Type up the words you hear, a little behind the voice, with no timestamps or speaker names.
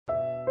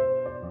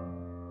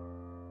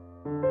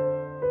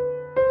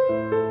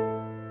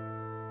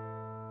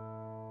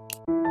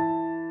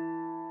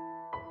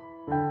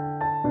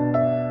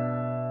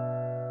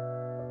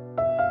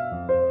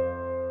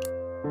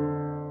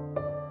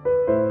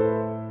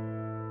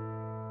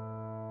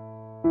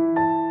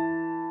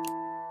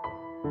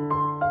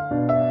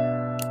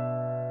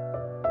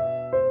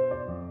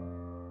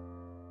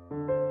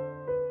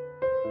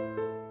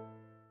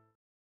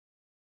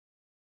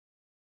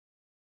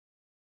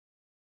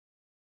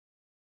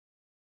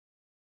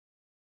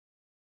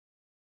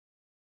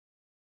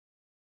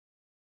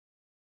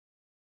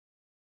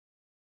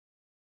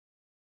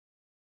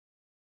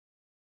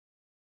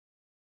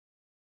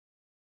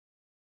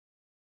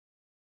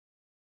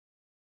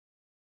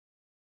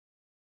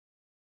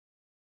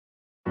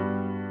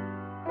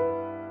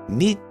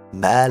Meet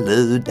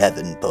Marlo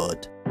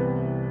Davenport.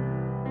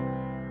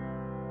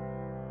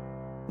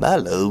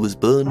 Marlo was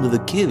born with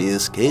a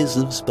curious case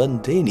of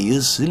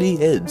spontaneous silly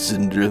head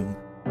syndrome,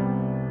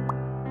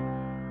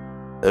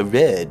 a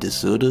rare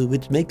disorder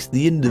which makes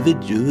the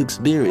individual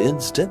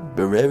experience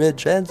temporary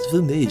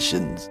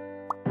transformations.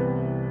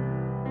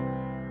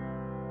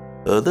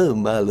 Although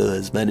Marlo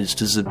has managed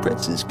to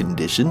suppress his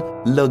condition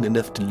long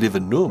enough to live a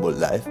normal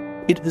life,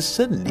 it has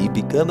suddenly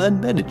become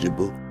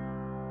unmanageable.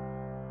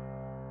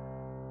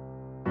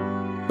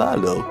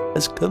 Marlo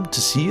has come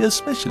to see a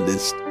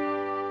specialist.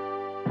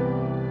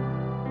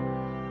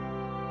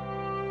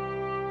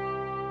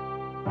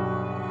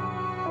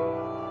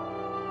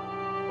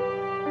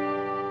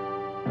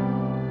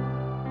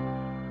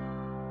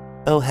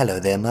 Oh, hello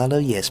there,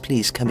 Marlo. Yes,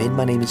 please come in.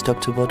 My name is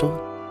Dr. Waddle.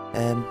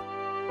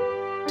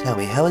 Tell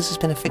me, how has this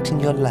been affecting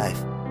your life?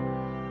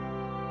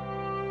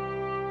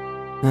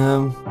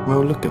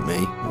 Well, look at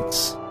me.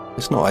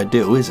 It's not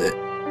ideal, is it?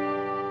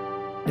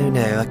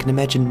 No, I can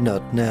imagine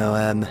not.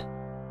 No,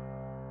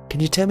 can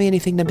you tell me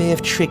anything that may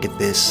have triggered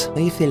this? Are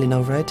you feeling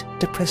alright?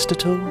 Depressed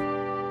at all?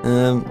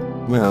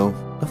 Well,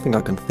 nothing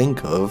I can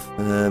think of.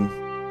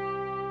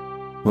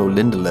 Well,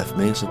 Linda left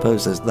me. I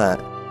suppose there's that.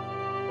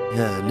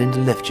 Yeah, Linda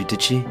left you,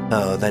 did she?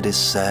 Oh, that is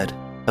sad.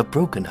 A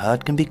broken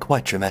heart can be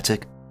quite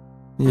traumatic.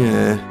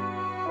 Yeah.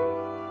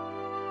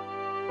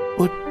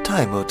 Well,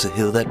 time ought to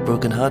heal that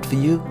broken heart for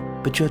you,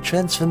 but your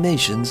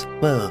transformations,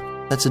 well,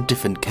 that's a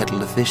different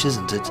kettle of fish,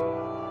 isn't it?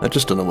 I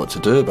just don't know what to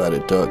do about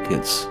it, Doc.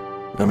 It's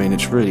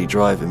really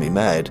driving me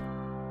mad.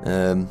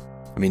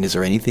 Is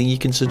there anything you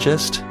can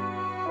suggest?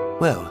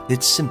 Well,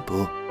 it's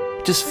simple.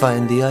 Just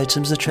find the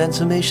items the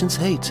transformations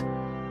hate.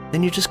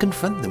 Then you just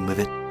confront them with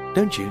it,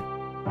 don't you?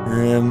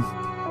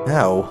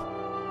 How?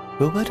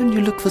 Well, why don't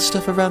you look for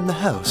stuff around the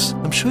house?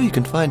 I'm sure you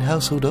can find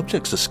household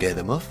objects to scare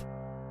them off.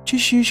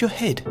 Just use your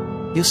head.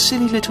 Your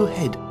silly little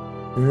head.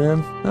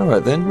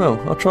 Alright then. Well,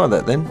 I'll try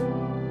that then.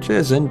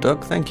 Cheers then,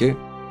 Doc. Thank you.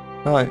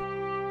 Bye.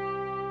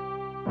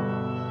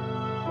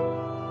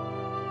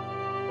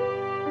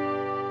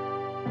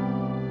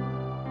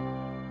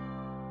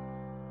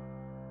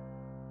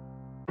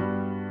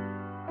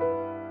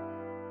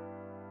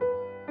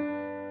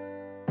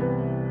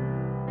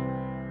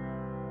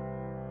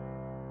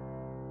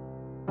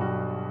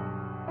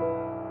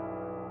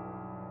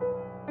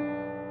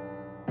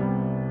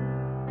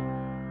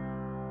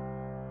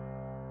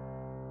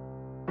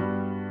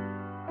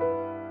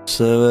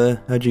 So,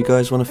 how do you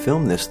guys want to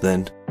film this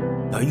then?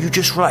 No, you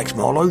just relax,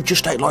 Marlo.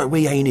 Just act like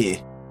we ain't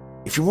here.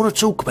 If you want to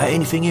talk about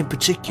anything in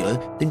particular,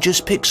 then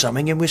just pick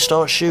something and we'll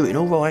start shooting,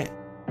 alright?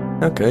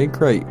 Okay,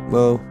 great.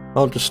 Well,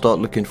 I'll just start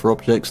looking for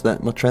objects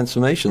that my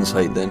transformations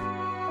hate then.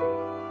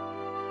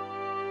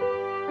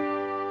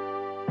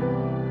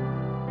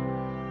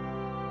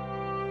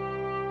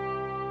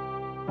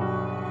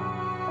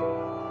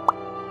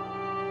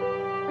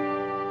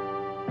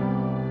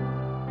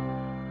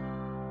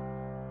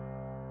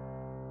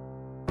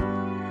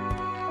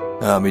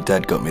 My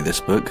dad got me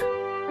this book,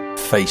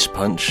 Face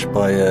Punch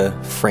by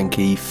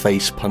Frankie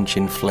Face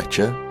Punchin'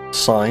 Fletcher,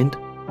 signed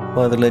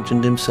by the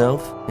legend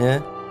himself,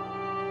 yeah?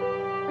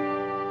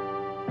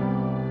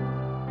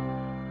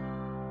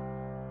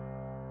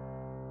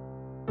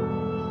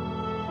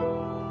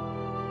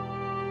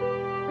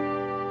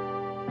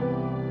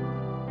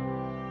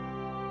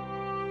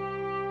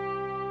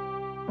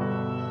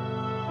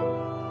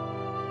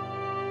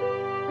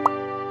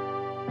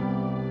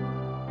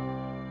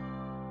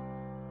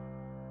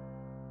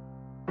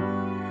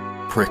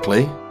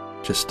 Prickly,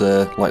 just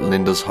like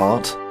Linda's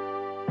heart.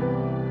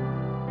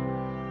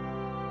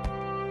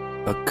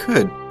 I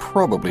could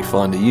probably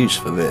find a use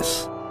for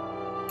this.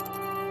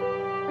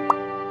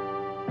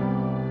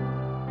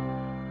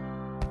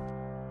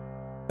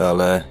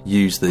 I'll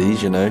use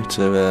these,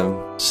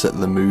 to set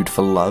the mood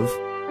for love.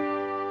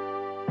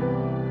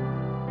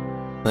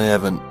 They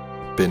haven't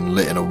been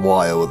lit in a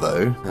while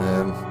though.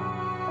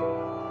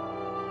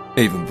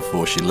 Even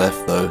before she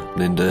left though,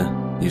 Linda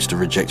used to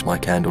reject my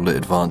candlelit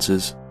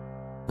advances.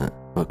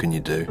 What can you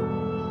do?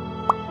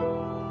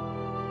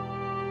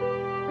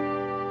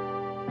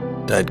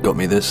 Dad got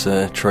me this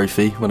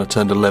trophy when I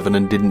turned 11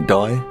 and didn't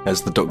die,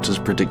 as the doctors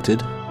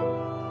predicted.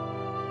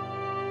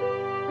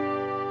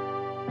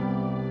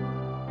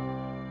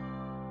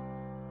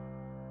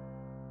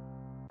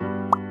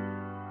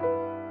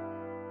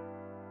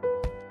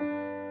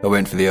 I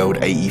went for the old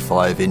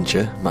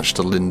 85-incher, much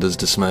to Linda's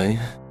dismay.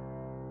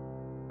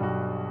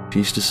 She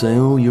used to say,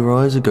 "Oh, your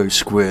eyes will go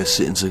square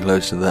sitting so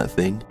close to that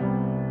thing."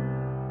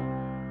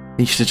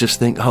 I used to just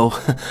think, "Oh,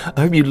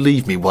 I hope you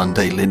leave me one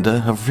day,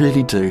 Linda, I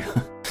really do."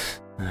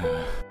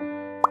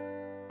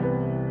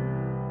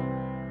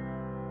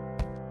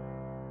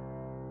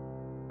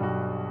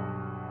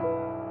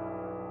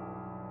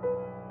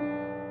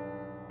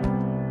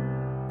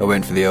 I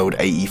went for the old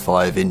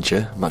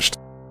 85-incher, much to...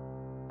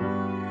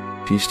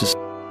 She used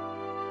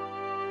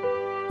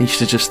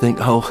to just think,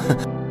 "Oh..."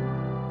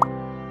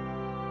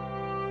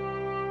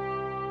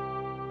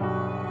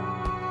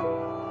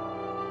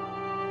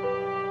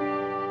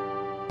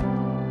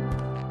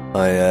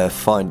 I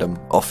find I'm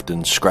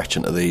often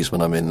scratching at these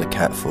when I'm in the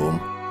cat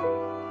form.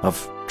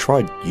 I've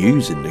tried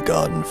using the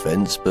garden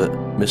fence, but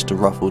Mr.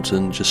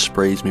 Ruffleton just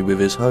sprays me with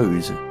his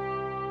hose. It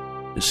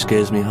just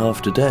scares me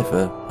half to death.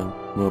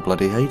 I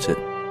bloody hate it.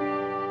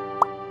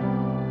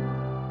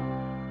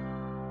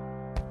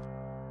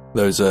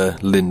 Those are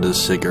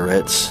Linda's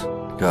cigarettes.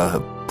 Her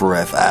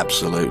breath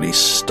absolutely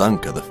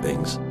stunk of the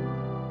things.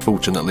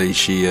 Fortunately,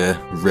 she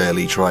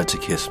rarely tried to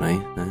kiss me.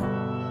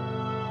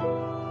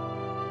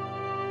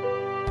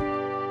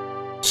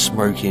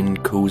 Smoking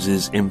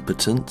causes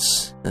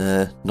impotence.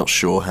 Not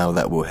sure how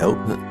that will help,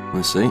 but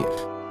we'll see.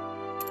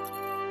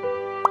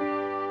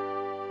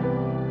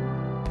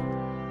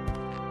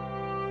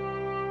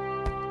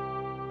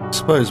 I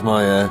suppose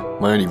my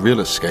only real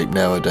escape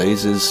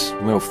nowadays is,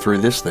 well, through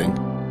this thing.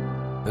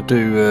 I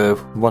do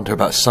wonder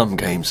about some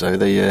games though.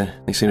 They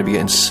seem to be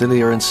getting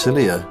sillier and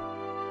sillier.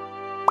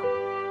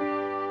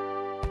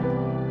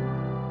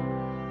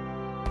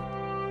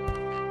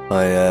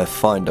 I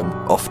find I'm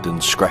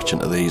often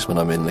scratching at these when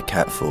I'm in the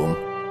cat form.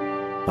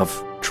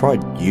 I've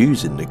tried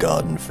using the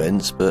garden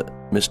fence, but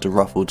Mr.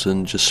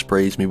 Ruffleton just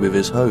sprays me with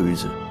his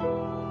hose. It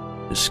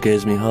just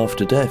scares me half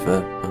to death.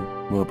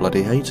 I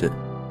bloody hate it.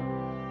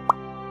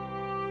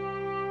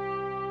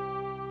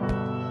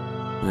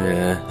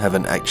 Yeah,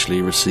 haven't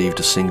actually received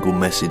a single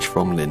message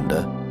from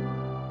Linda.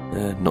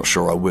 Not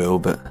sure I will,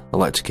 but I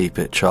like to keep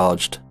it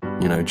charged,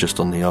 you know, just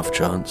on the off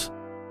chance.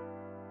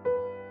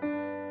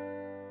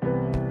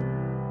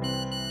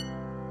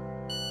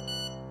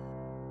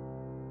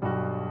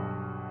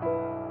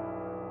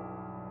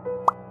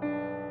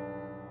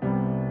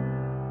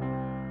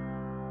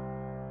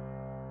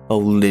 Oh,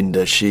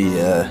 Linda, she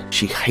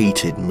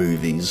hated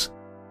movies.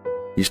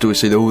 Used to always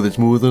say, oh, there's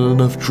more than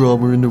enough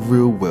drama in the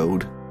real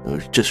world. It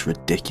was just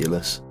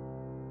ridiculous.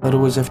 I'd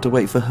always have to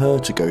wait for her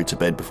to go to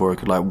bed before I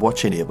could, like,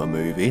 watch any of my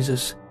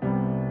movies.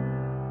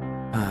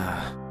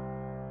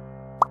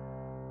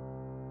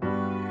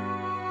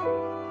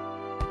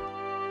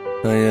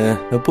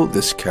 I bought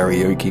this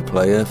karaoke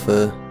player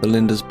for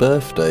Linda's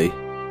birthday.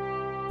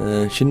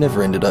 She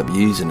never ended up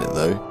using it,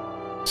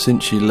 though.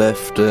 Since she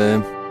left,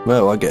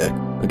 well, I get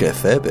a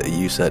fair bit of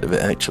use out of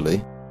it,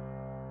 actually.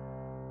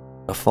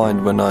 I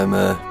find when I'm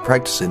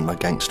practicing my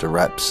gangster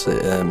raps,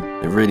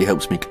 it really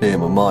helps me clear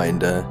my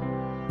mind.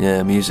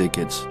 Yeah, music,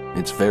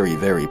 it's very,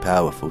 very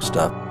powerful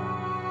stuff.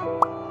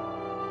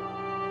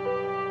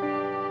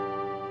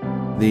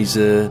 These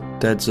are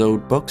Dad's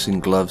old boxing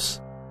gloves.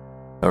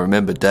 I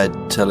remember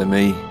Dad telling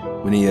me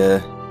when he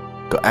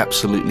got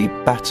absolutely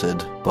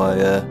battered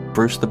by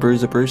Bruce the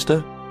Bruiser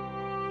Brewster.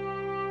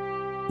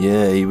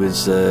 Yeah, he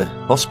was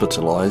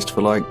hospitalised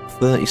for like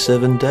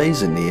 37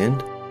 days in the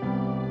end.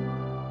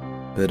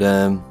 But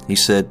he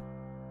said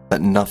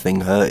that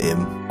nothing hurt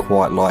him,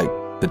 quite like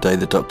the day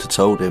the doctor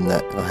told him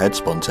that I had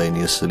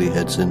spontaneous silly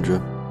head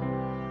syndrome.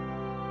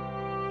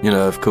 You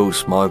know, of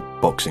course, my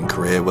boxing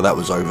career, well, that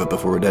was over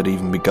before it had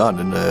even begun,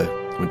 and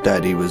with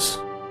Dad, he was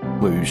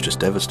just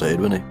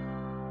devastated, wasn't he?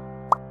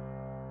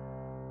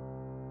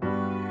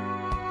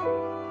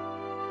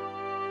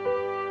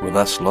 Well,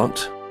 that's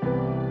locked.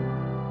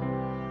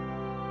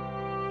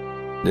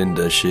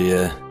 Linda,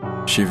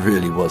 she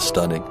really was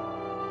stunning.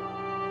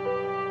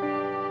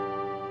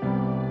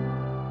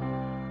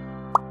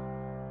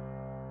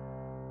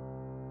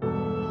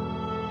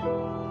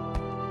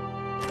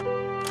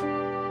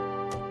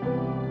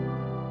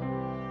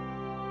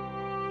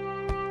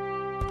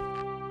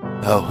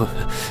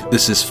 Oh,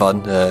 this is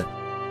fun.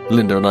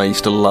 Linda and I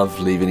used to love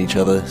leaving each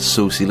other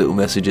saucy little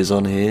messages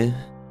on here.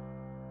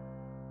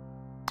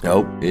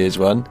 Oh, here's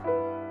one.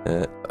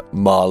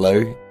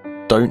 Marlo,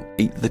 don't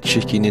eat the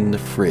chicken in the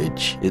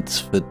fridge. It's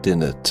for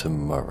dinner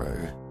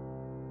tomorrow.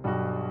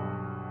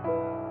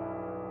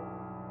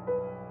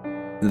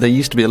 They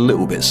used to be a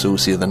little bit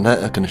saucier than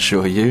that, I can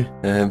assure you.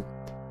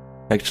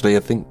 Actually, I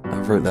think I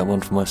wrote that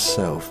one for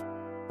myself.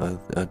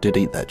 I did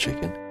eat that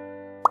chicken.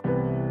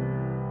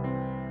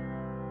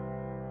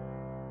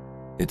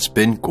 It's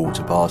been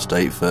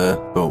 8:15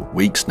 for, well,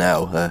 weeks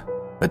now.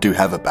 I do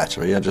have a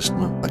battery, I just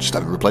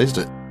haven't replaced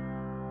it.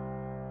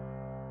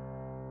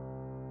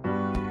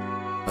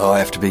 Oh, I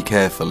have to be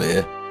careful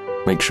here.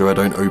 Make sure I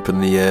don't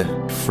open the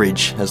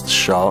fridge as the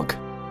shark.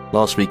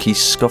 Last week he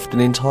scoffed an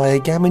entire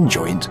gammon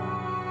joint.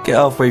 Get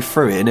halfway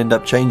through it and end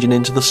up changing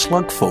into the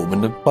slug form,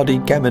 and the bloody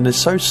gammon is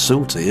so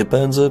salty it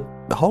burns a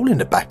hole in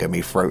the back of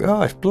me throat.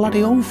 Oh, it's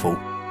bloody awful.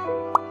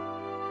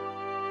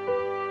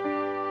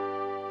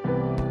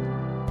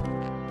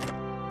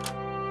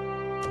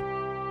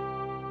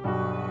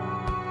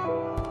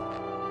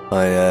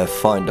 I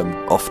find I'm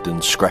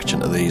often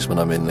scratching at these when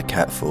I'm in the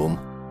cat form.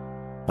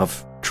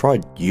 I've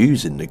tried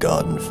using the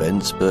garden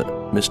fence, but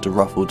Mr.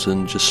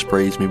 Ruffleton just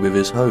sprays me with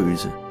his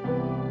hose. It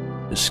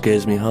just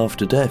scares me half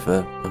to death.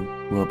 I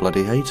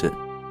bloody hate it.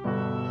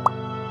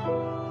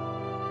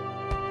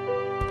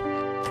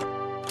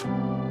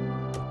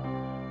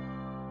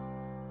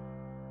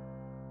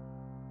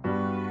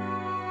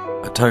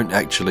 I don't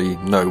actually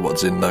know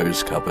what's in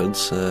those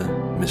cupboards.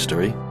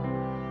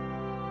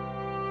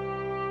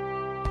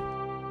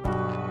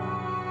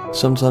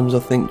 sometimes I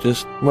think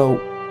just, well,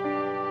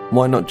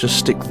 why not just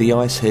stick the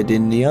ice head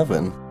in the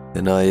oven?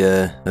 And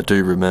I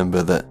do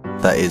remember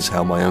that is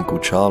how my Uncle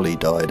Charlie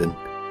died, and,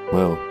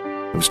 well,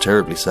 it was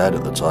terribly sad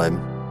at the time.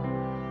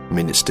 I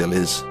mean, it still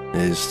is.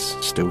 It is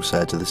still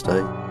sad to this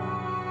day.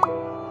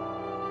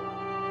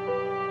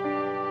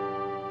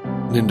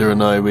 Linda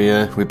and I,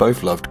 we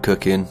both loved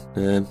cooking,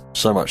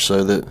 so much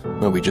so that,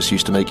 well, we just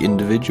used to make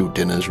individual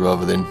dinners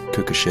rather than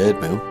cook a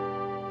shared meal.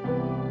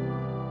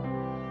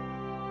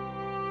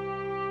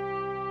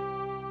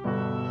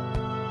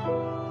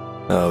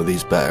 Oh,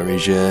 these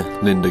batteries, yeah.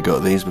 Linda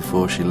got these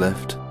before she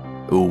left.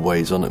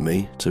 Always on at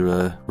me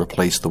to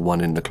replace the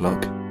one in the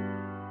clock.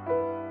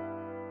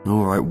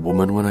 Alright,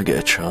 woman, when I get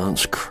a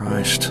chance,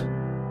 Christ.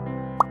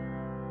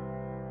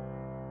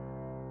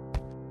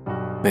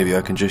 Maybe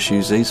I can just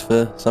use these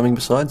for something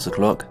besides the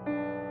clock.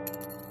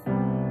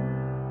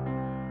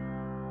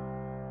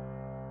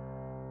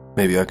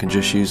 Maybe I can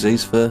just use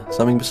these for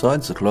something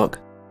besides the clock.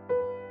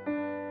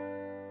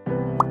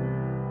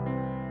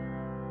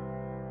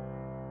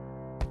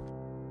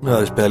 No,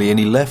 there's barely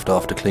any left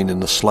after cleaning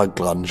the slug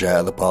lunge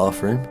out of the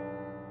bathroom.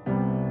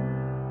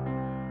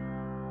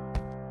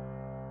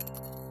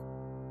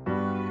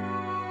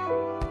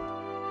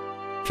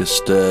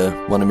 Just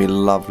one of me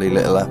lovely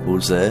little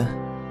apples there.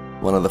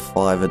 One of the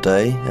 5 a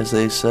day, as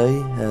they say.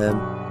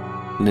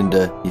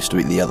 Linda used to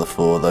eat the other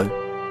 4 though.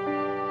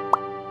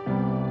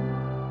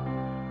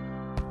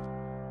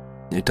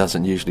 It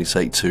doesn't usually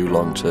take too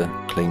long to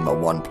clean my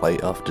 1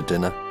 plate after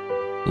dinner.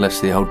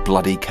 Unless the old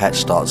bloody cat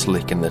starts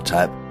licking the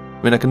tap.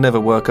 I mean, I can never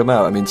work them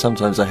out. I mean,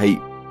 sometimes I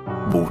hate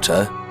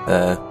water,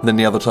 then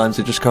the other times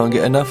I just can't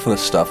get enough of the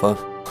stuff.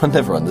 I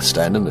never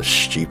understand them, the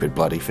stupid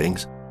bloody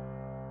things.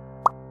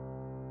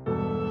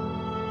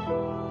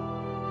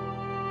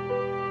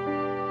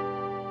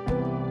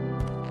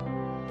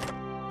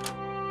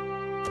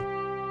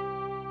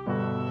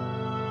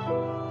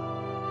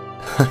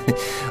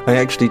 I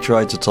actually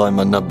tried to tie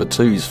my number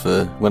 2s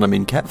for when I'm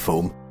in cat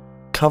form.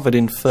 Covered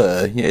in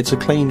fur, yet it's a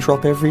clean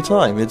drop every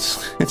time.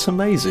 It's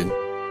amazing.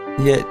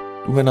 Yet,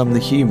 when I'm the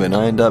human,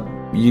 I end up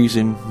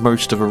using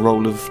most of a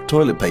roll of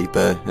toilet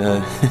paper.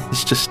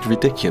 It's just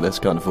ridiculous,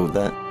 can't afford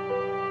that.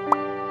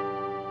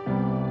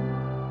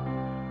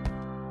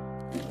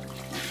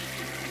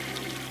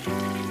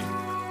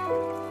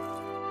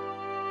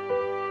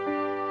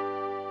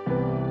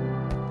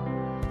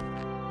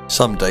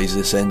 Some days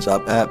this ends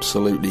up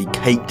absolutely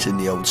caked in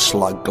the old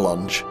slug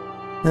lunge.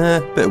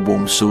 Bit of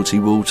warm salty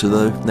water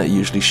though, that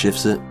usually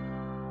shifts it.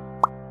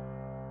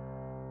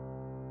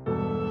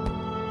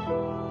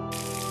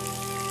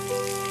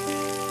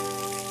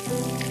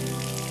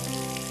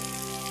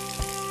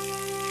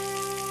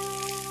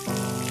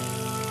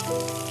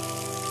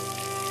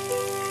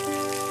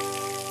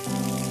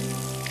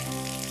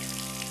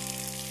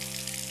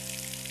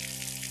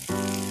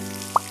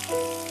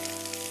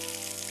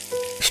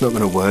 It's not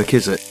going to work,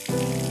 is it?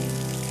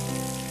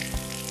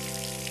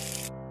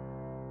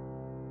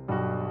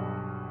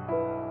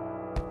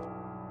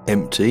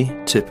 Empty,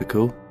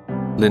 typical.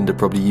 Linda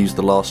probably used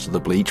the last of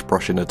the bleach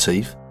brushing her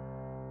teeth.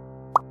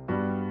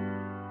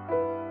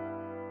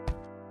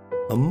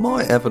 I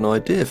might have an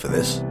idea for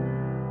this.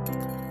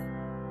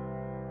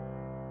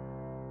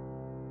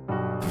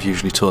 I've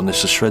usually torn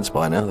this to shreds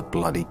by now, the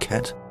bloody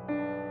cat.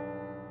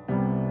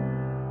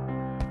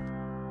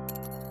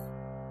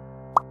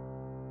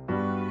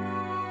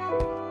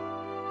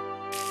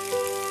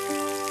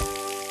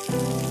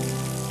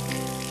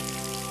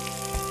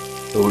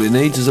 All it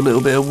needs is a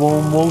little bit of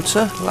warm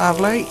water,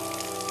 lovely.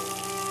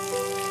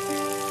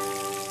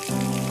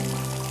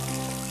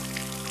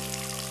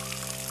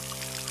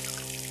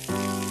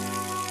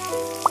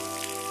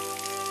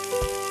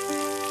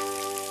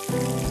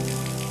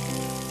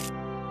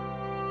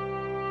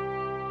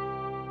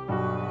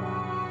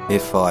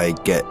 If I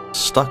get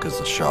stuck as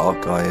a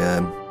shark,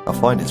 I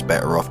find it's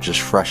better off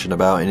just thrashing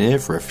about in here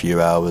for a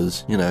few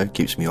hours, you know,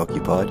 keeps me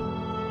occupied.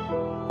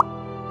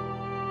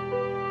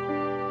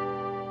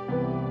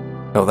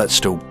 Oh, that's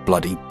still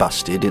bloody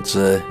busted. It's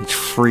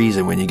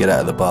freezing when you get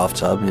out of the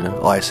bathtub, you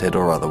know, ice head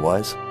or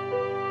otherwise.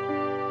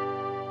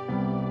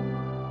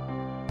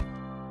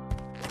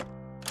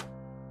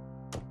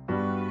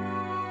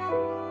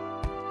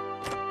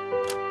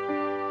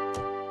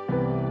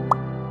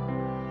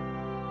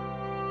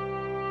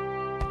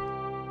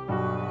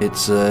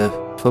 It's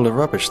full of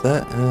rubbish,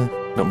 that.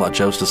 Not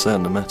much else to say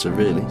on the matter,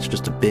 really. It's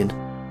just a bin.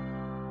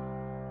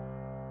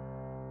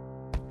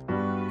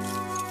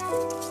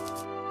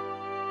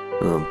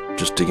 I'm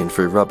just digging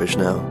through rubbish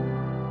now.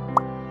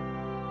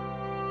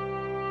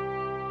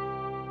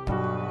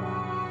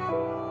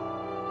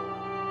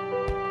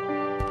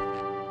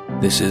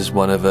 This is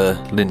one of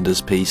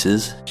Linda's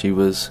pieces. She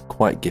was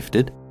quite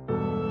gifted.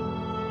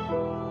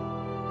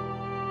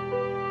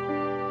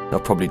 I'll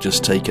probably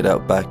just take it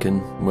out back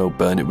and, well,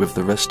 burn it with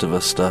the rest of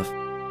her stuff.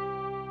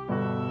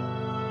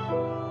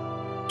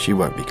 She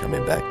won't be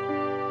coming back.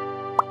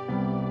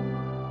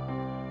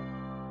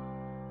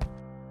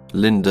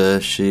 Linda,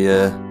 she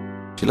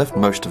left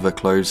most of her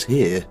clothes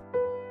here.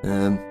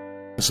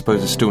 I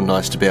suppose it's still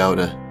nice to be able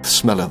to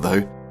smell her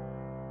though.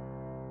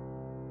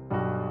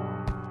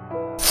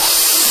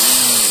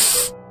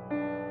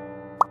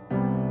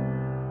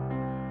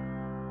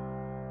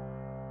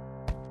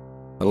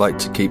 I like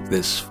to keep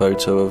this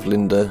photo of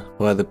Linda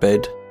by the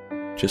bed,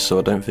 just so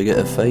I don't forget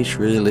her face,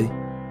 really.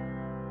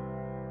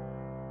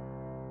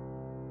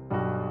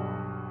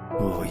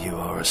 Oh, you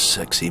are a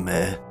sexy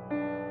mare.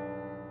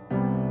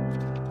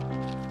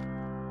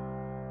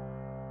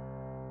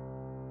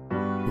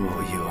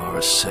 Oh, you are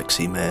a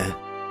sexy mare.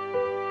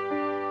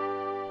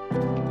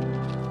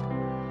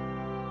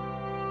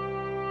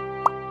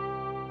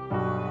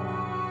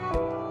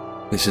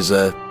 This is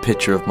a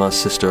picture of my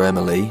sister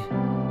Emily.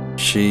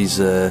 She's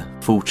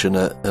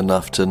fortunate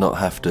enough to not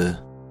have to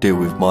deal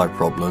with my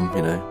problem,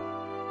 you know.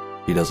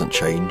 She doesn't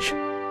change.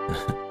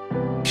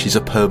 She's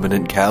a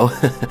permanent cow,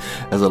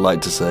 as I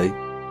like to say.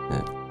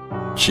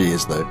 Yeah. She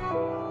is, though.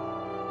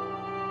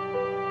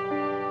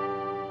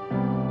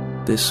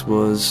 This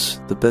was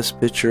the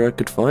best picture I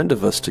could find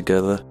of us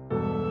together.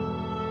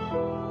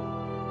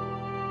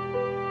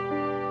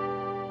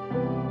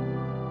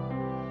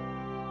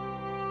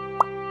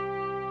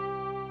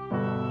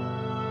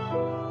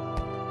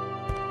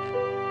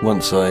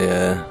 Once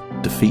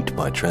I defeat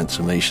my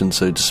transformation,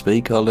 so to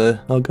speak,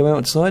 I'll go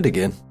outside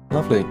again.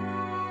 Lovely.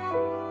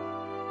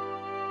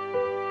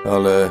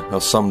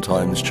 I'll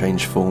sometimes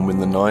change form in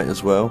the night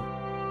as well.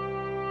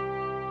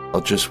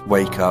 I'll just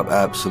wake up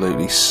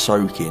absolutely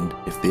soaking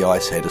if the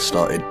ice head has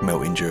started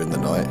melting during the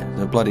night.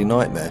 It's a bloody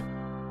nightmare.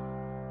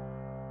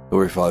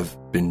 Or if I've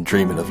been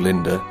dreaming of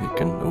Linda, it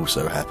can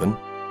also happen.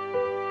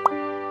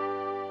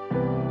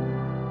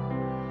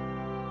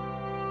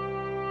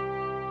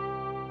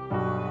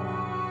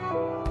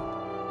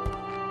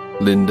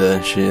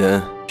 Linda, she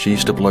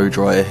used to blow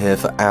dry her hair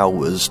for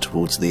hours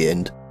towards the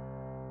end.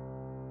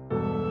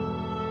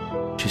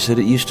 She said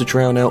it used to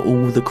drown out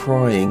all the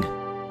crying.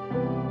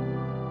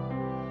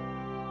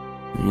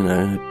 You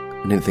know,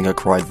 I didn't think I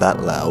cried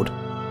that loud.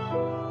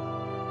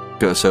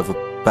 Got herself a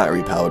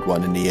battery-powered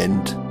one in the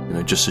end, you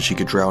know, just so she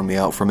could drown me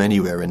out from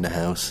anywhere in the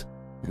house.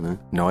 You know,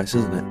 nice,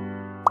 isn't it?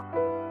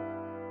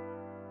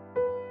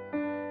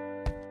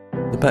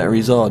 The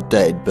batteries are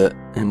dead, but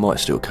it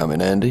might still come in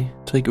handy.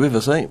 Take it with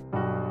us, eh?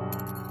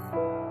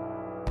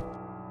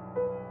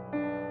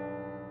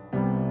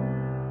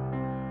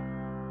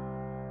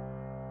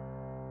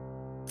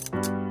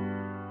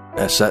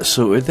 That's that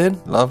sorted then,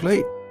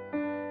 lovely.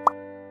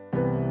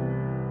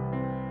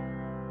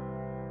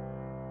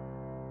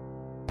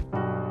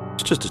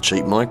 It's just a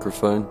cheap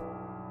microphone.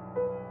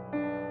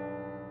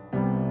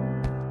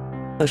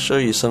 I'll show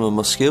you some of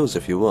my skills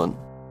if you want.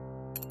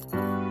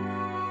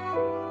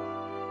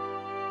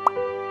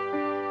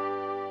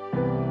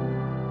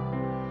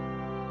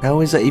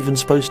 How is that even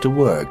supposed to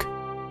work?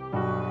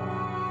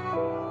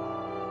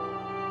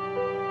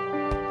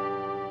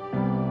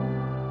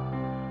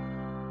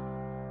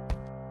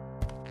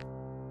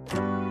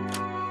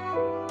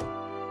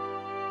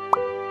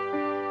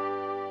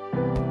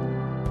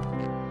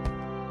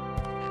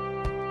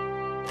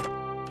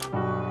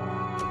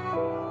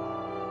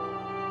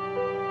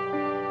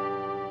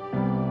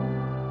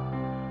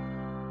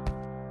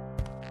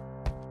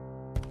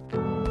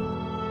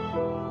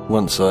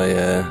 Once I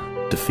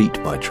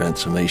defeat my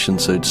transformation,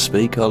 so to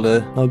speak,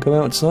 I'll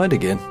go outside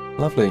again.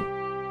 Lovely.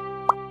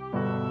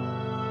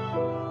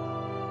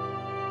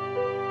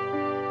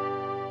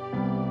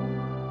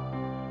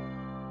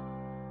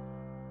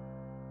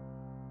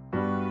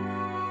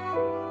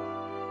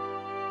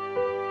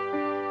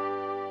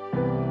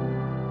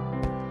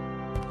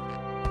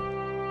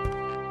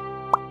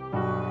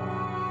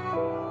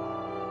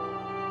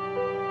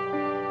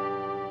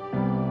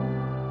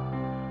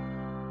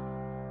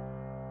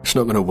 It's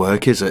not going to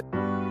work, is it?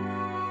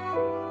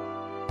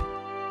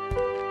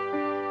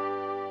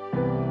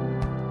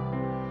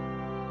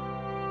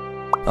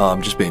 Oh,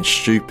 I'm just being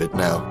stupid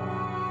now.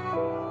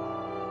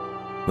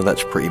 Well,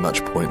 that's pretty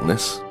much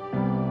pointless.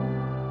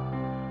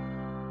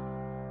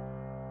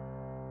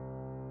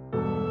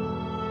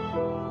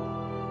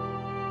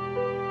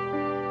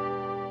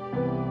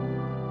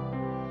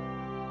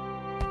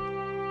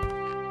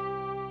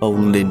 Oh,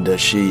 Linda,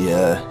 she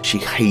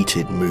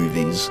hated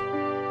movies.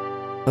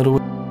 By the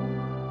way,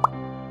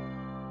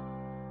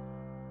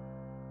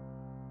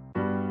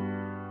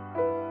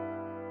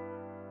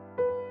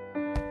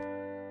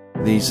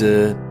 these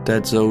are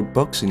Dad's old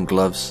boxing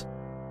gloves.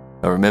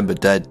 I remember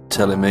Dad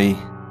telling me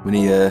when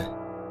he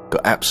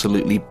got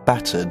absolutely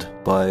battered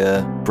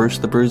by Bruce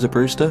the Bruiser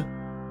Brewster.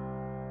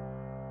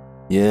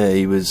 Yeah,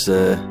 he was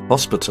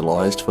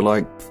hospitalised for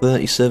like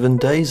 37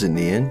 days in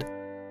the end.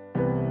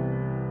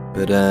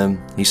 But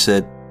he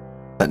said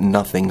that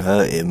nothing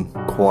hurt him,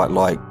 quite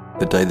like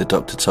the day the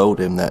doctor told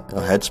him that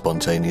I had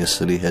spontaneous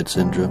silly head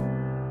syndrome.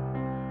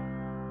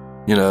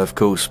 You know, of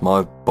course,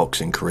 my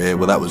boxing career,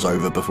 well, that was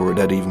over before it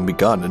had even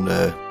begun, and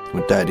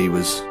with Dad, he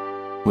was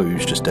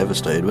just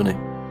devastated, wasn't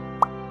he?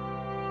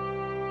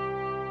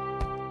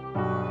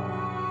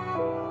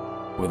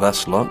 Well,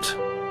 that's locked.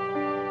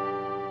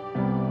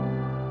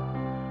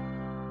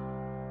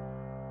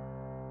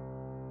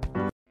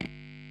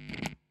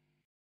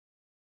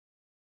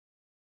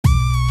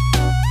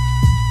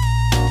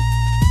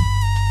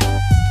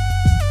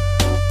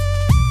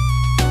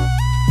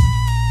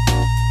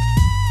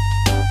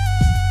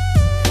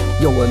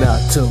 when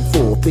I turn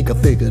 4, think I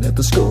figured out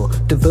the score.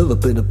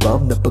 Developing a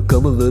bomb that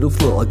become a little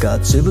flaw. I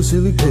got 7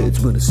 silly heads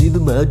when I see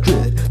them I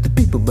dread. The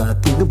people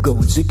might think I'm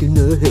going sick in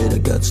the head. I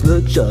got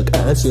slug shark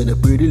eyes and a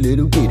pretty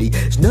little kitty.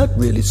 It's not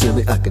really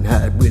silly, I can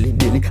hide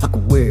willy-nilly. I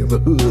can wear a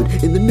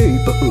hood in the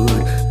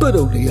neighborhood, but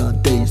only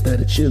on days that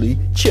it's chilly.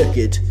 Check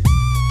it.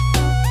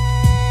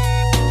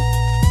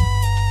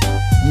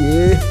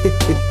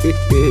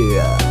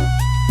 Yeah.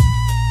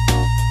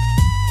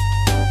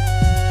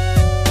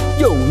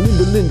 Yo,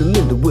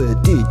 Linda, where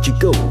did you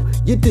go?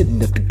 You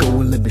didn't have to go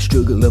and let me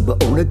struggle on my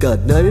own. I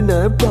got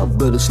 99 problems,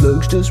 but a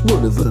slug's just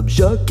one of them.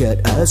 Shark, cat,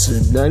 ice,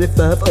 and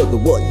 95 other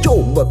ones.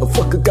 Yo,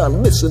 motherfucker, gotta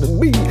listen to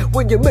me.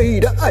 When you're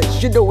made of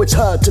ice, you know it's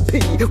hard to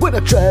pee. When I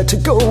try to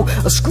go,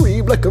 I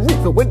scream like a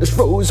reefer when there's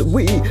frozen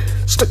wee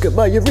stuck in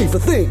my urethra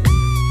thing.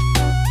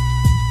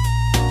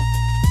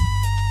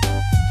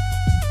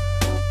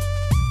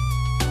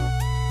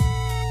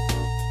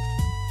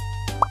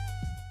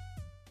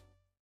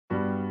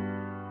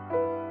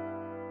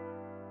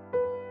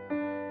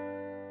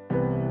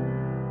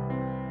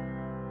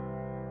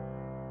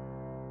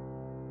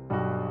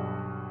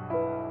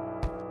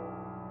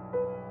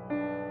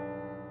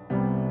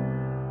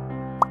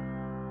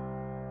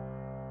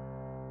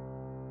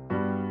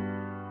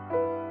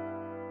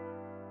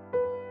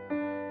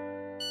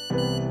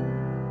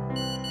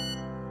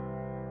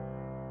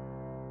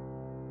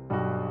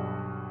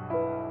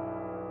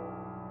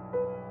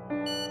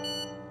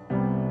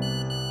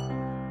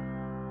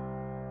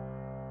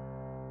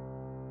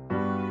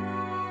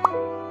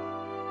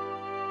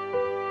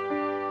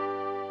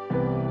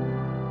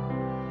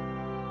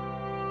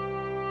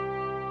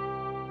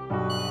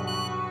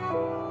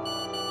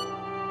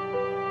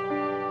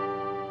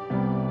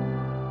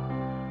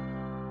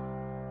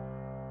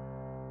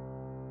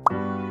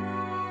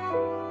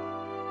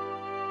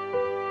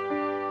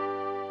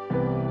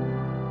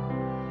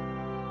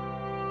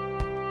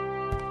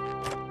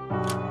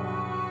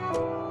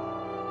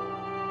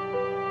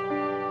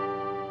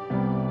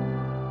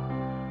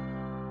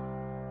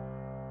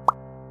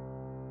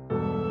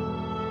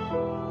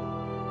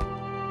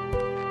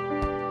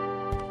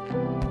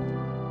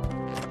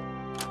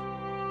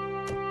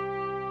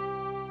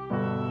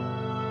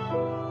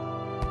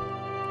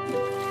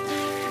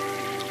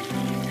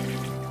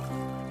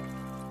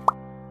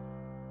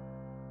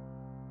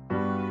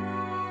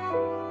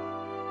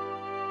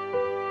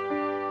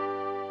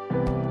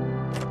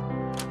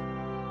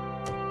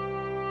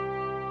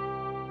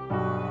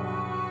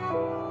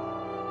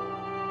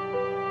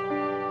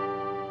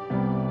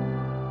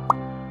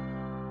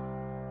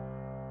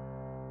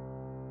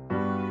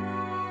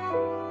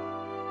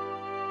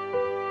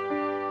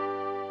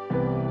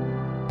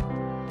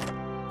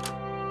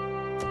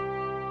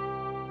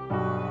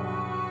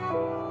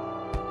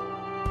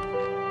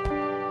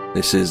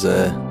 This is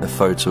a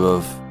photo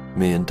of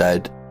me and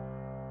Dad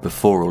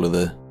before all of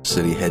the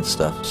silly head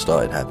stuff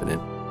started happening.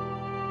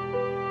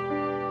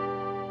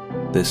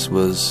 This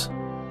was,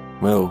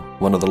 well,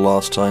 one of the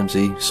last times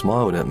he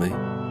smiled at me.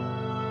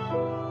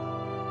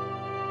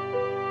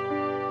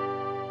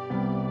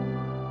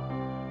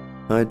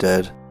 Hi,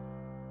 Dad.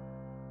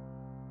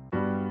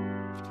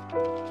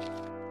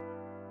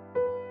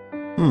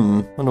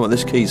 Wonder what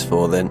this key's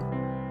for then.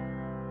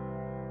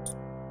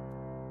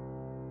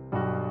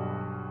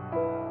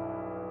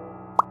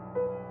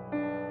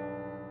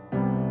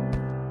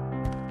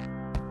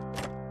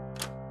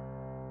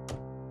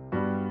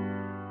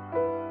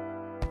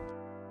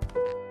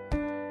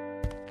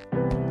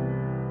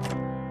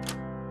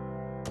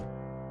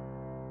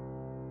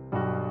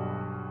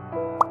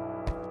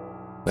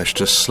 Let's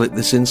just slip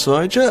this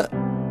inside ya.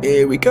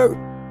 Here we go.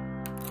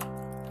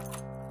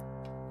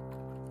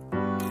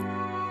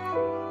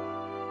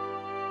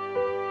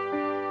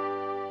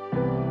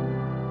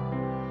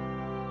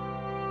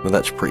 Well,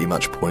 that's pretty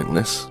much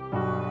pointless.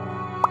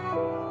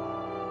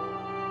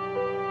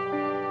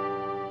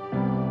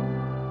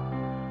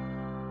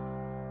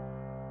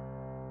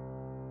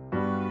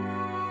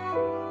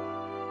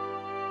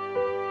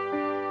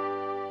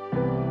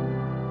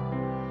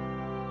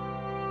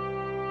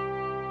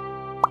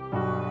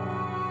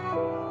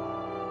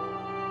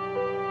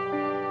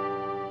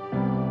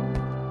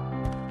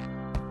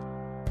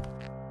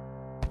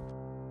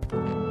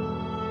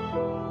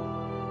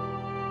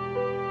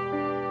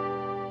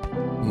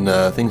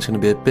 No, I think it's going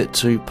to be a bit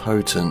too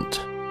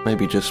potent.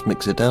 Maybe just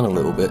mix it down a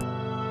little bit.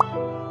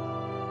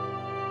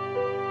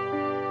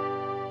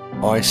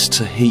 Ice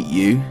to heat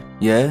you,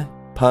 yeah?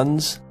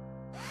 Puns?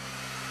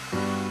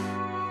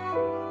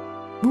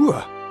 Ooh,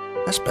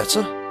 that's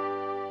better.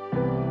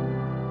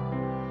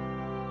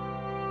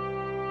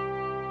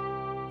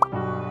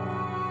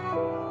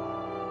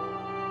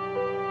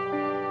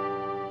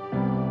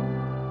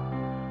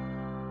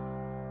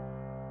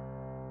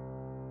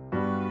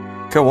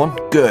 Go on.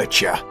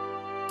 Gotcha.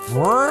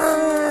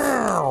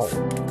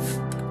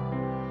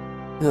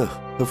 Ugh,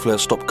 hopefully I'll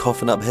stop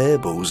coughing up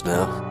hairballs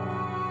now.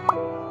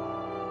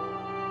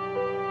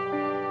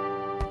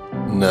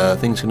 No, I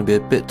think it's going to be a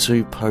bit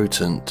too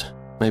potent.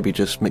 Maybe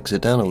just mix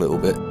it down a little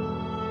bit.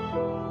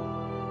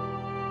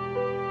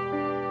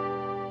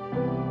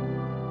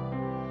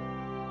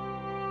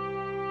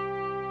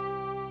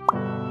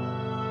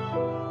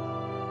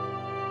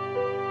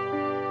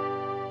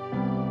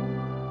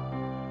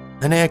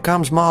 And here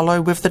comes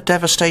Marlo with the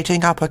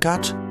devastating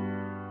uppercut.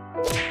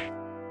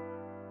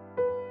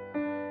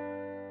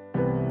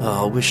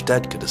 Oh, I wish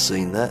Dad could have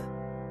seen that.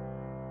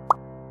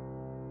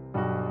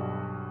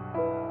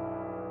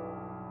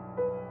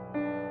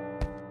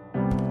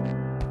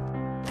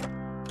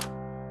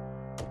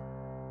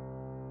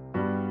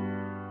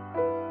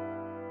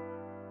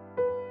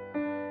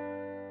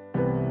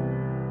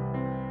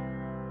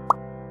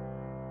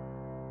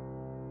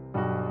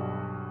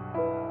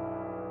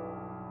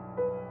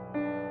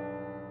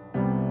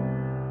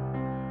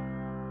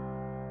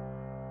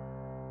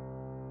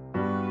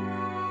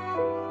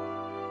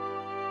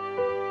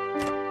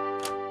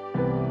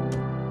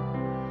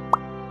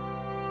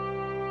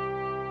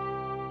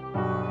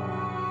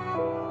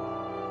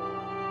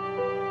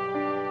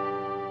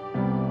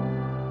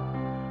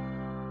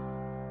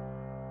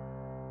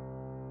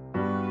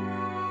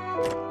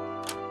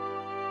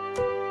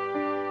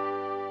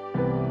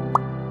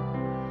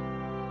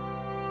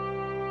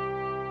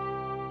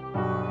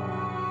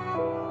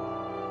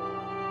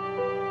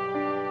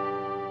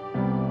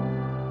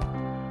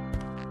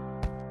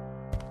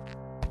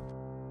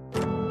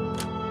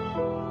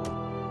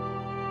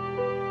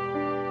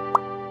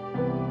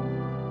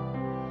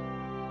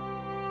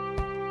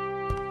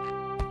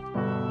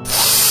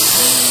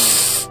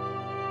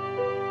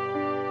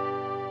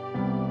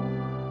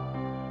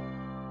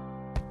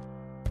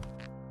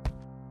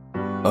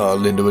 Oh,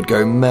 Linda would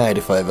go mad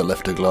if I ever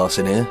left a glass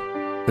in here.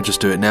 I just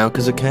do it now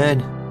because I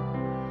can.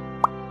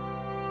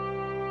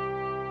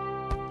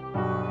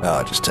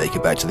 I'll just take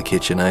it back to the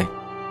kitchen, eh?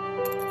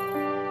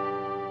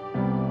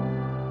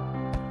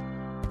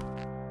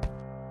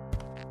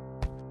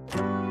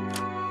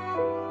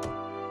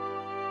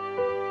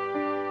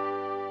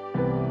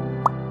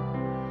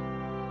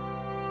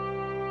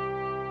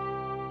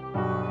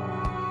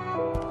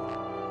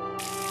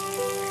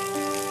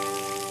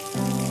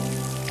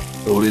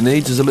 All it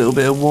needs is a little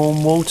bit of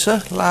warm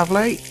water.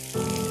 Lovely.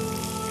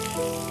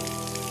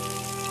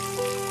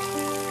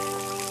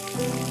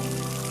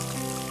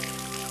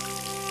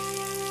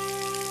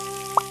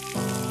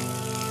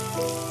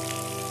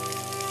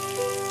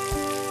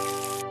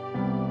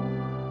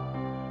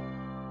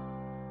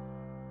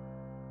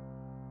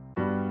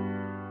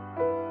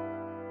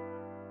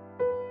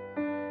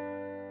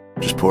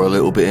 Just pour a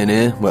little bit in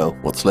here. Well,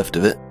 what's left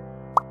of it.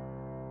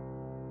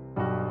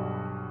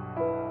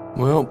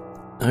 Well,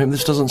 I hope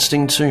this doesn't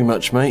sting too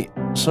much, mate.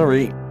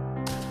 Sorry.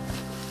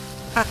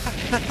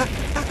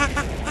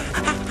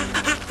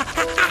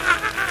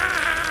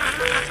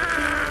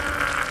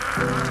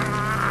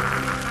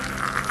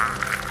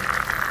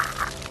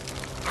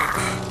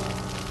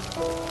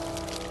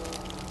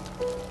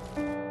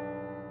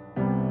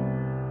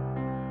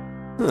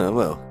 Oh,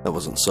 well, that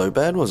wasn't so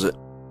bad, was it?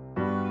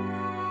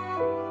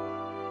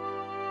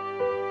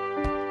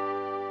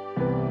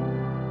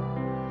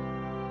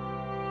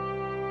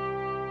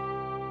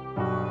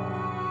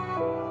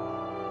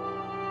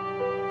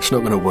 It's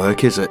not going to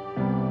work, is it?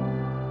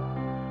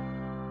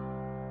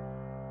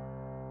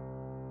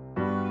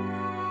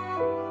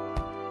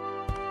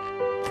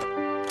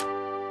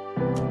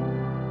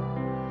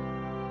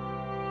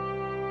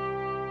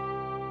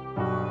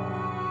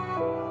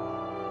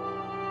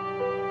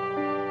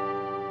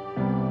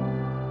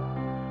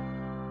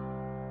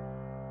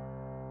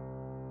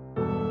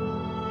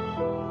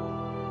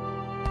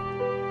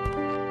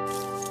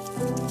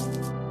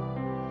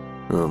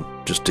 Oh,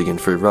 I'm just digging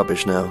through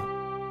rubbish now.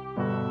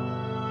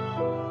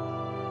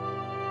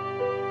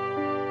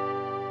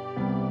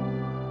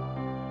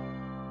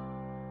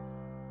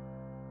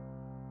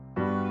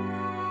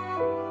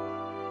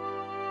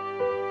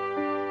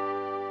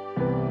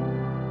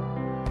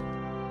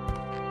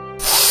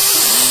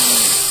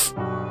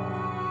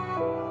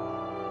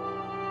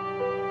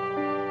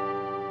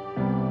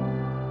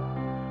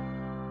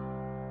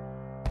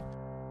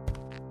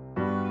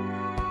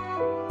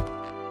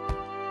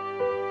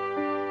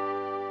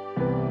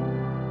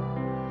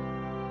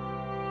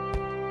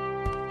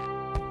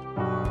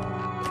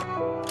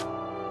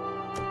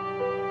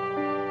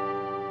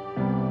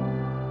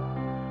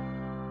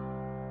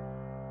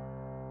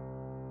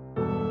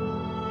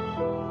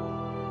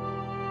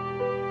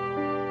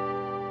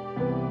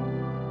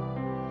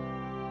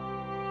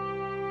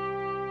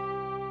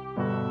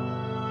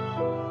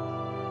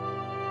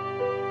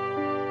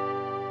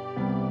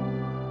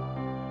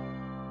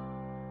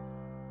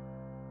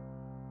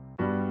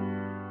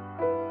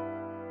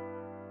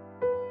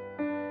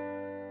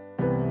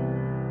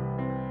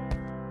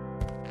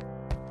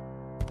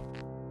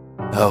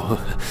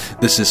 Oh,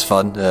 this is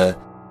fun.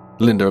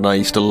 Linda and I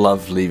used to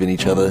love leaving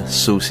each other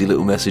saucy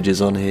little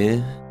messages on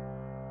here.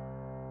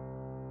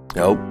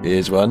 Oh,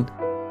 here's one.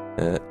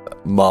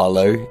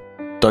 Marlo,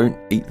 don't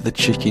eat the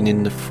chicken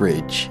in the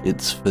fridge.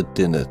 It's for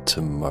dinner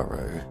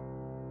tomorrow.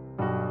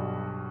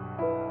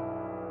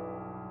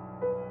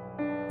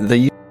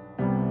 They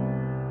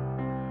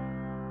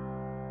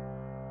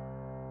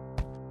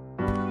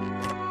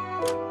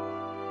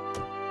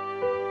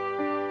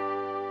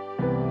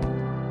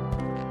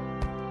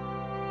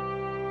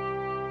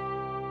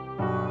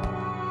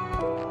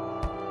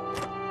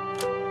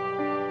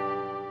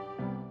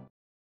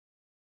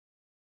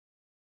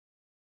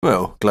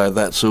Well, glad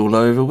that's all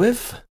over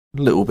with.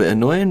 A little bit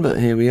annoying, but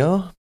here we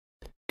are.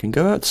 Can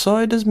go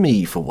outside as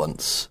me for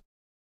once.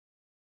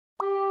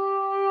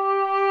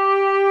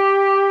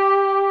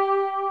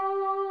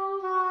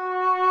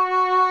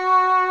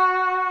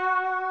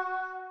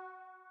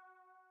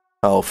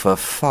 Oh, for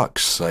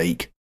fuck's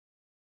sake.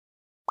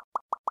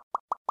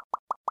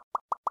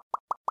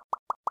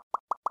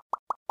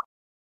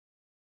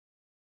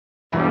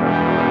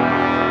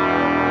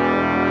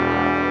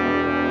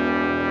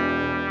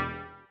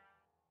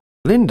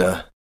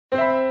 Linda?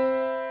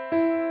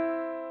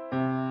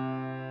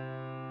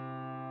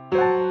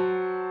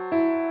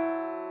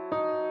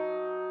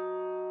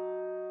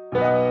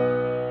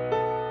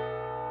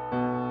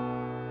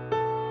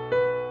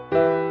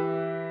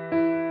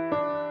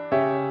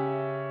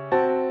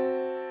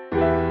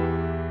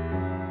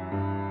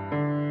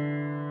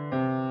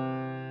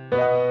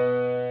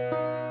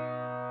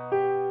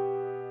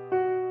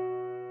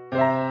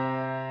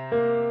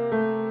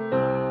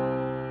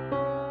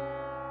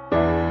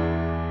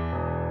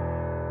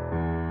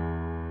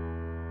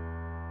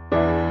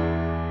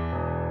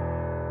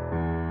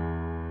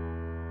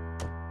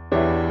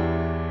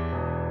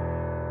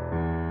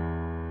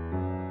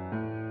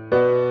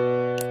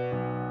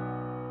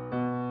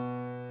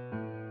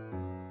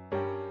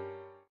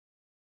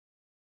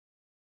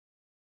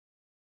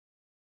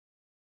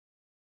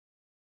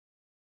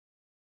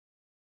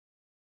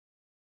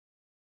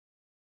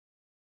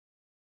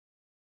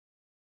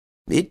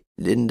 Meet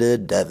Linda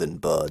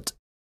Davenport.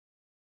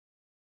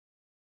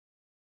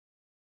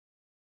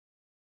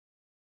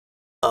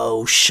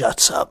 Oh,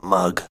 shut up,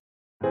 mug.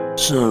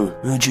 So,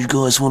 how'd you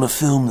guys want to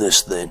film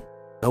this then?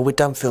 Oh, we're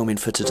done filming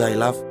for today,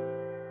 love.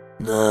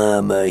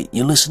 Nah, mate,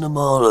 you listen to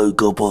Marlo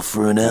gob off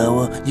for an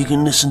hour, you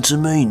can listen to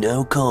me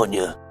now, can't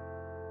you?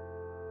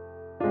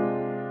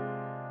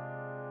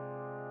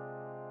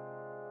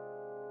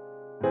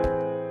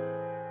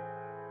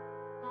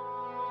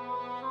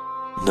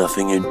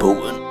 Nothing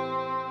important.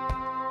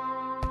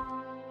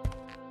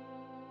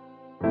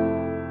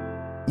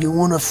 You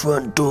want a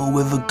front door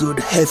with a good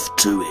heft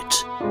to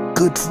it.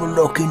 Good for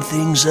locking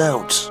things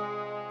out.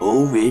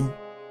 All in.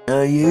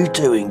 How you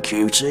doing,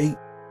 cutie?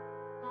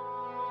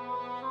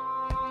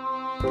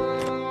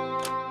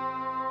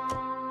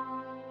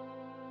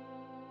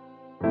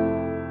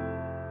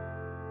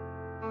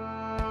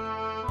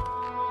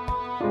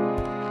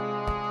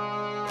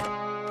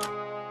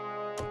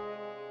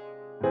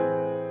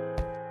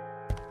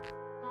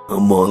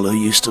 Marlo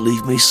used to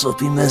leave me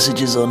sloppy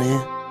messages on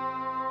here.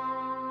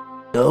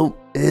 Oh,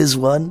 here's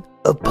one,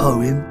 a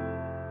poem.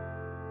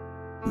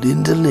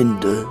 Linda,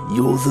 Linda,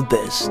 you're the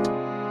best,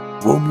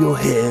 from your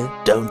hair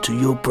down to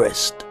your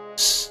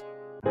breasts.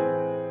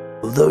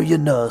 Although you're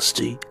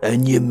nasty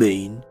and you're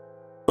mean,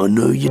 I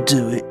know you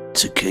do it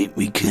to keep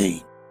me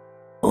keen.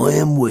 I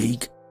am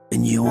weak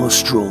and you are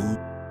strong.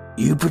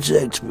 You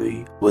protect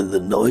me when the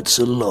nights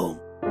are long.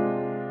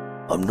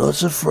 I'm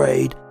not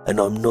afraid and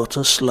I'm not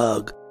a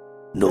slug,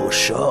 nor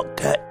shark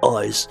cat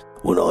eyes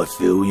when I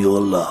feel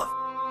your love.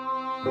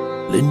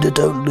 Linda,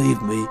 don't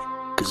leave me,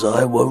 'cause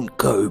I won't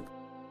cope.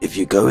 If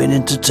you're going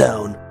into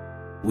town,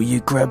 will you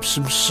grab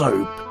some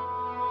soap?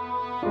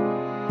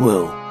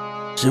 Well,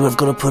 see what I've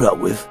got to put up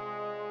with?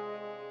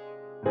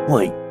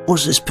 Wait,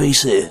 what's this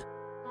piece here?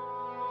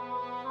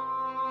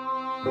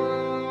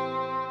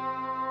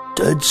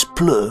 Dad's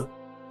Plur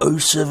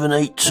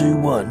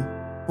 07821?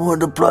 What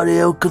the bloody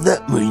hell could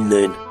that mean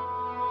then?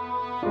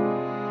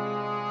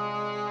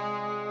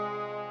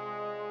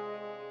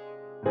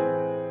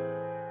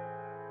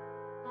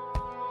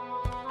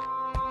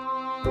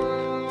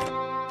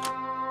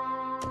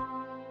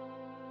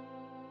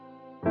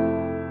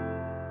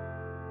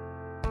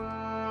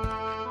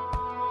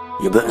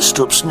 You better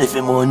stop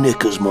sniffing my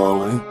knickers,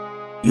 Marlo.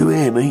 You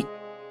hear me?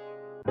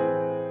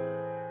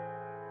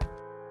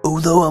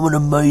 Although I'm an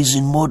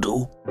amazing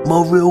model,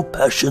 my real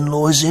passion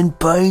lies in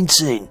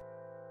painting.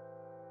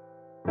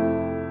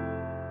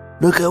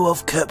 Look how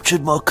I've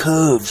captured my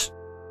curves.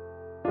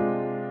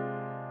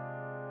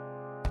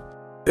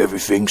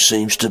 Everything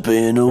seems to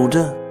be in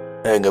order.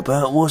 Hang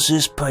about, what's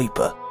this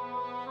paper?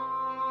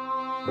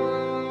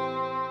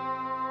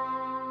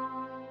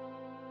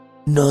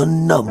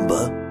 None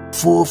number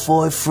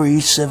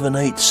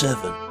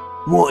 453787.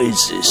 What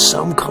is this,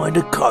 some kind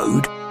of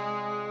code?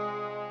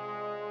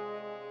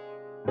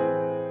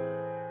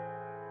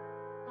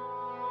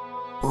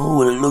 Oh,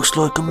 well, it looks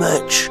like a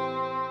match.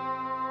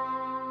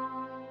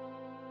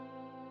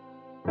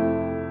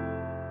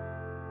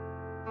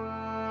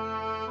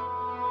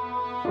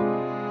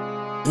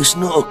 It's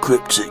not a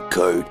cryptic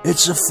code,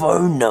 it's a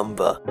phone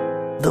number.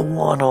 The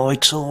one I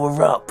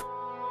tore up.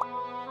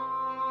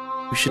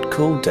 We should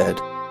call Dad.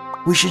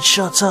 We should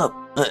shut up.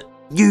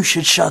 You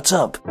should shut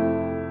up.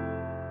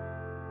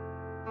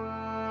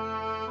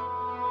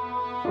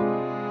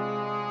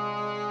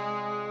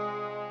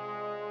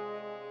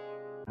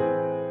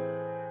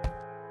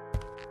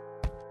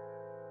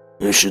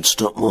 You should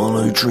stop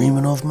Marlo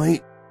dreaming of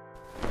me.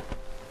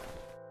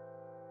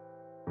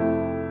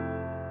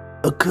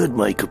 I could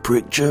make a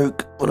prick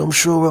joke, but I'm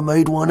sure I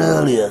made one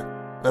earlier.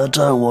 I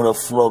don't want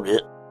to flog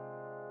it.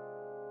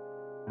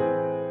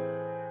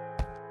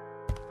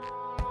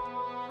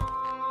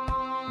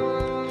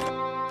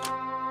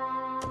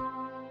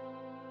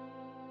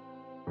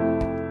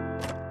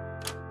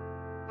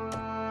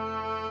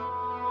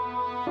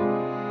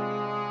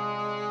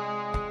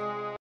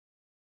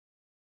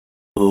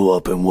 Oh,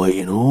 I've been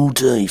waiting all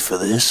day for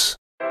this.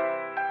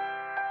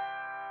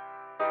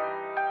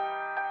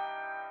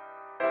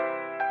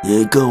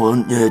 Yeah, go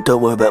on. Yeah,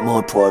 don't worry about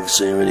my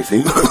privacy or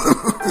anything.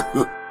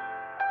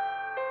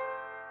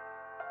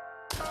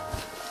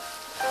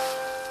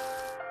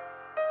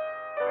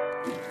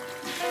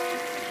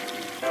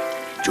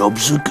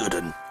 Job's a good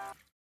un.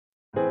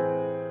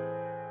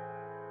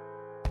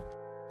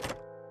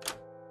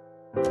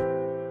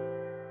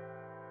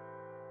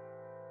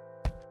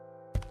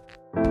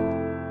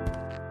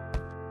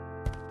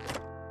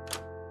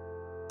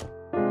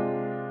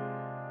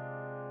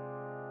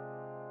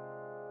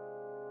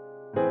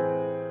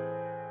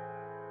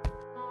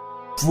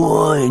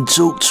 Fine,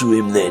 talk to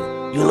him then.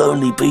 You'll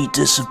only be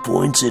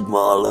disappointed,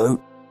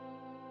 Marlo.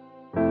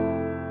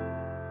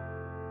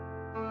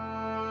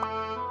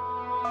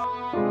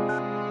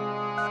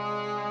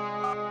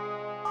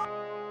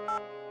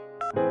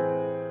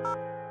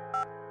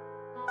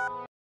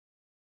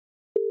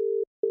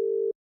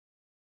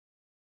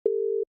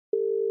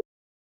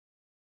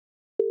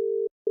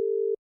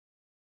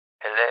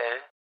 Hello?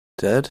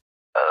 Dad?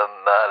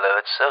 Marlo,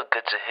 it's so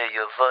good to hear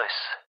your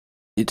voice.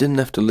 You didn't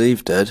have to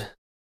leave, Dad.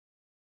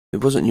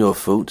 It wasn't your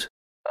fault.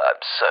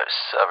 I'm so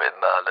sorry,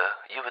 Marlo.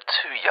 You were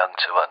too young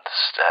to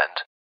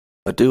understand.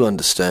 I do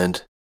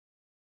understand.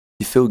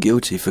 You feel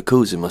guilty for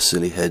causing my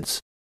silly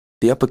heads.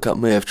 The uppercut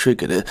may have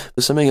triggered it,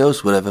 but something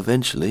else would have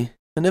eventually.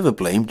 I never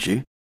blamed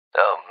you.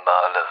 Oh,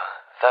 Marlo,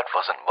 that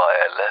wasn't why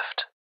I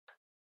left.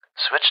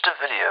 Switch to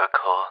video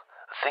call.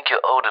 I think you're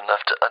old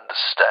enough to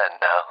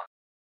understand now.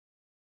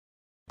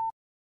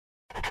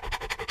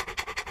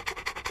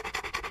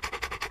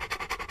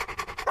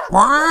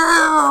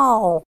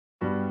 Wow!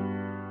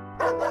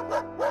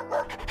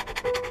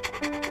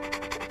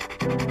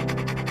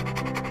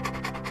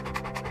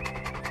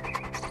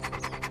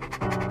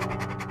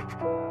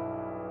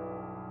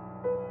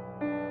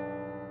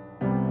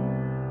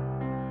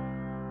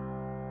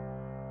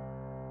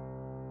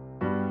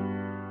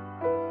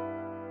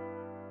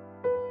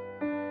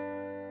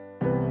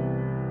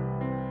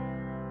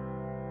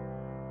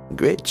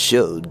 Great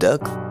show,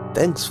 Duck.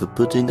 Thanks for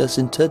putting us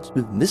in touch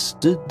with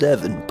Mr.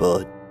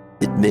 Davenport.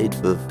 It made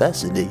for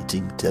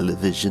fascinating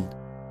television.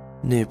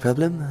 No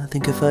problem. I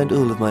think I find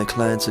all of my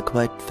clients are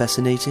quite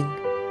fascinating.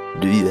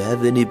 Do you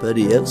have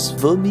anybody else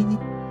for me?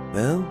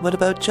 Well, what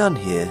about John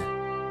here?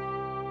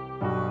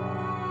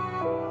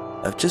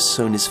 I've just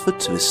sewn his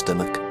foot to his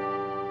stomach.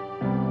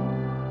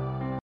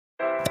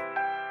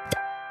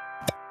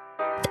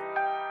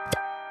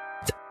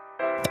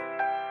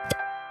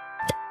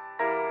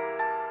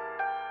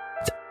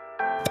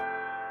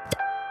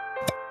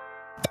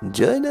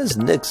 Join us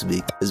next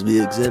week as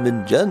we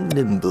examine John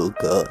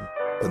Nimblecorn,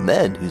 a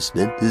man who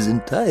spent his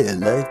entire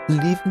life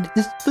believing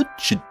his foot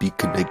should be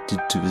connected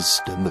to his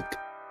stomach.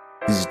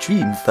 His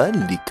dream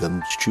finally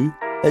comes true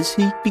as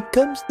he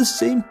becomes the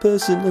same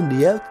person on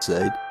the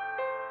outside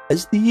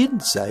as the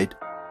inside.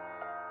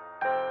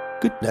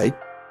 Good night.